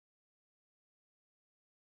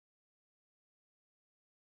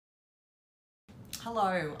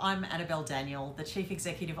Hello, I'm Annabelle Daniel, the Chief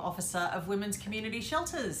Executive Officer of Women's Community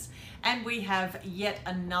Shelters, and we have yet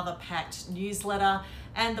another packed newsletter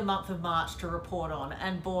and the month of March to report on,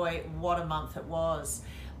 and boy, what a month it was.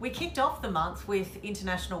 We kicked off the month with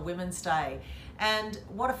International Women's Day, and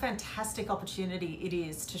what a fantastic opportunity it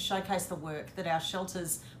is to showcase the work that our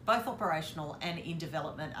shelters, both operational and in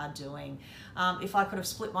development, are doing. If I could have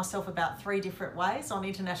split myself about 3 different ways on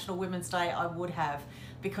International Women's Day, I would have,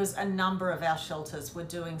 because a number of our shelters were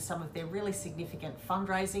doing some of their really significant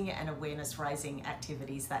fundraising and awareness raising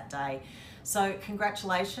activities that day. So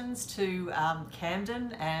congratulations to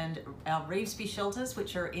Camden and our Revesby shelters,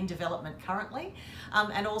 which are in development currently,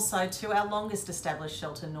 and also to our longest established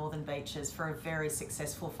shelter, Northern Beaches, for a very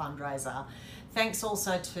successful fundraiser. Thanks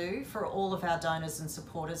also too for all of our donors and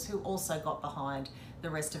supporters who also got behind the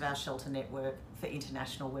rest of our shelter network for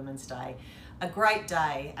International Women's Day. A great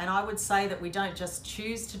day, and I would say that we don't just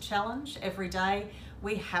choose to challenge every day,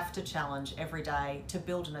 we have to challenge every day to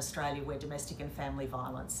build an Australia where domestic and family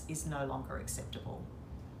violence is no longer acceptable.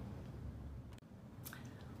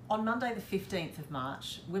 On Monday the 15th of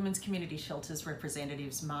March, Women's Community Shelters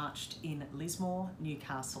representatives marched in Lismore,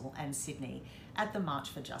 Newcastle and Sydney at the March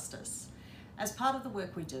for Justice. As part of the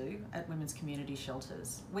work we do at Women's Community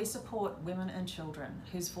Shelters, we support women and children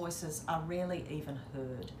whose voices are rarely even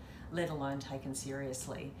heard, let alone taken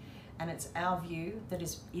seriously. And it's our view that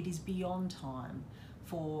it is beyond time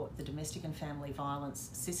for the domestic and family violence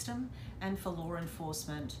system and for law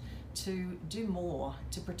enforcement to do more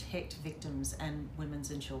to protect victims and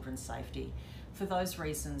women's and children's safety. For those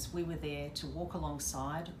reasons, we were there to walk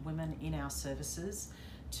alongside women in our services,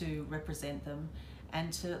 to represent them,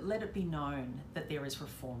 and to let it be known that there is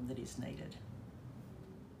reform that is needed.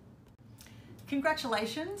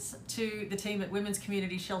 Congratulations to the team at Women's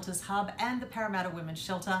Community Shelters Hub and the Parramatta Women's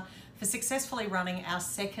Shelter for successfully running our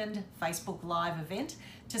second Facebook Live event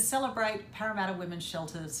to celebrate Parramatta Women's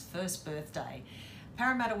Shelter's first birthday.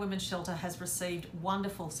 Parramatta Women's Shelter has received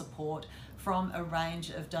wonderful support from a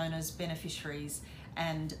range of donors, beneficiaries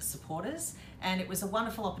and supporters, and it was a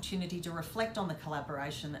wonderful opportunity to reflect on the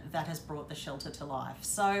collaboration that has brought the shelter to life.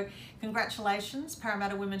 So congratulations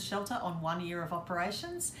Parramatta Women's Shelter on 1 year of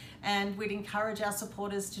operations, and we'd encourage our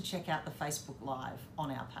supporters to check out the Facebook Live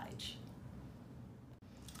on our page.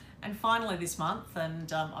 And finally this month,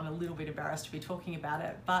 and I'm a little bit embarrassed to be talking about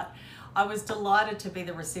it, but I was delighted to be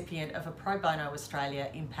the recipient of a Pro Bono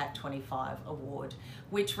Australia Impact 25 award,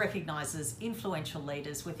 which recognises influential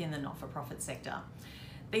leaders within the not-for-profit sector.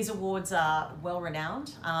 These awards are well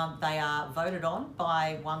renowned. They are voted on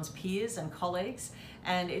by one's peers and colleagues,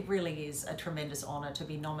 and it really is a tremendous honour to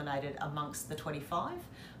be nominated amongst the 25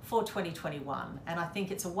 for 2021. And I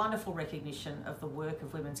think it's a wonderful recognition of the work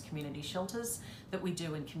of women's community shelters that we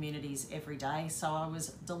do in communities every day. So I was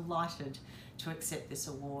delighted to accept this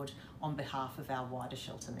award on behalf of our wider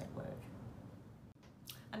shelter network.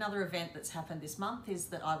 Another event that's happened this month is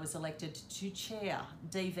that I was elected to chair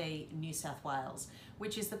DV New South Wales,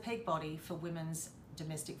 which is the peak body for women's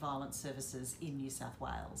domestic violence services in New South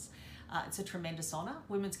Wales. It's a tremendous honour.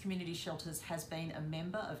 Women's Community Shelters has been a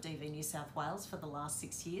member of DV New South Wales for the last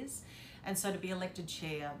 6 years, and so to be elected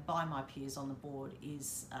chair by my peers on the board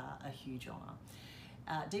is a huge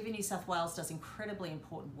honour. DV New South Wales does incredibly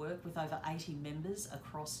important work with over 80 members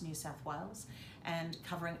across New South Wales and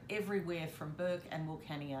covering everywhere from Bourke and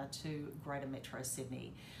Wilcannia to Greater Metro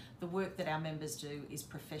Sydney. The work that our members do is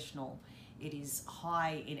professional, it is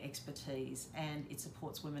high in expertise, and it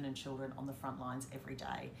supports women and children on the front lines every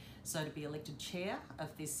day. So to be elected chair of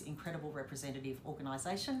this incredible representative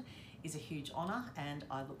organisation is a huge honour, and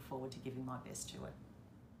I look forward to giving my best to it.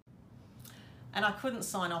 And I couldn't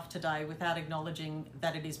sign off today without acknowledging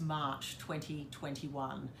that it is March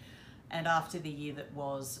 2021. And after the year that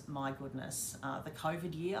was, my goodness, the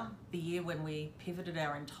COVID year, the year when we pivoted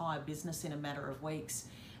our entire business in a matter of weeks,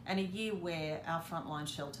 and a year where our frontline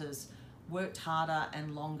shelters worked harder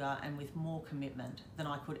and longer and with more commitment than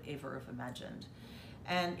I could ever have imagined.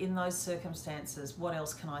 And in those circumstances, what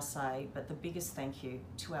else can I say but the biggest thank you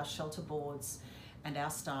to our shelter boards and our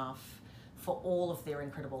staff for all of their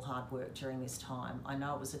incredible hard work during this time. I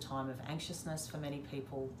know it was a time of anxiousness for many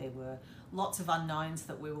people. There were lots of unknowns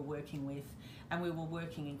that we were working with, and we were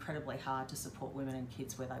working incredibly hard to support women and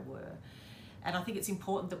kids where they were. And I think it's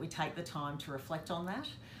important that we take the time to reflect on that.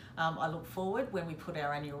 I look forward, when we put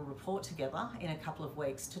our annual report together in a couple of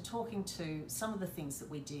weeks, to talking to some of the things that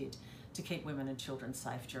we did to keep women and children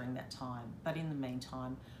safe during that time. But in the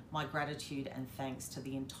meantime, my gratitude and thanks to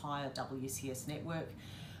the entire WCS network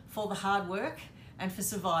for the hard work and for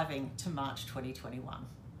surviving to March 2021.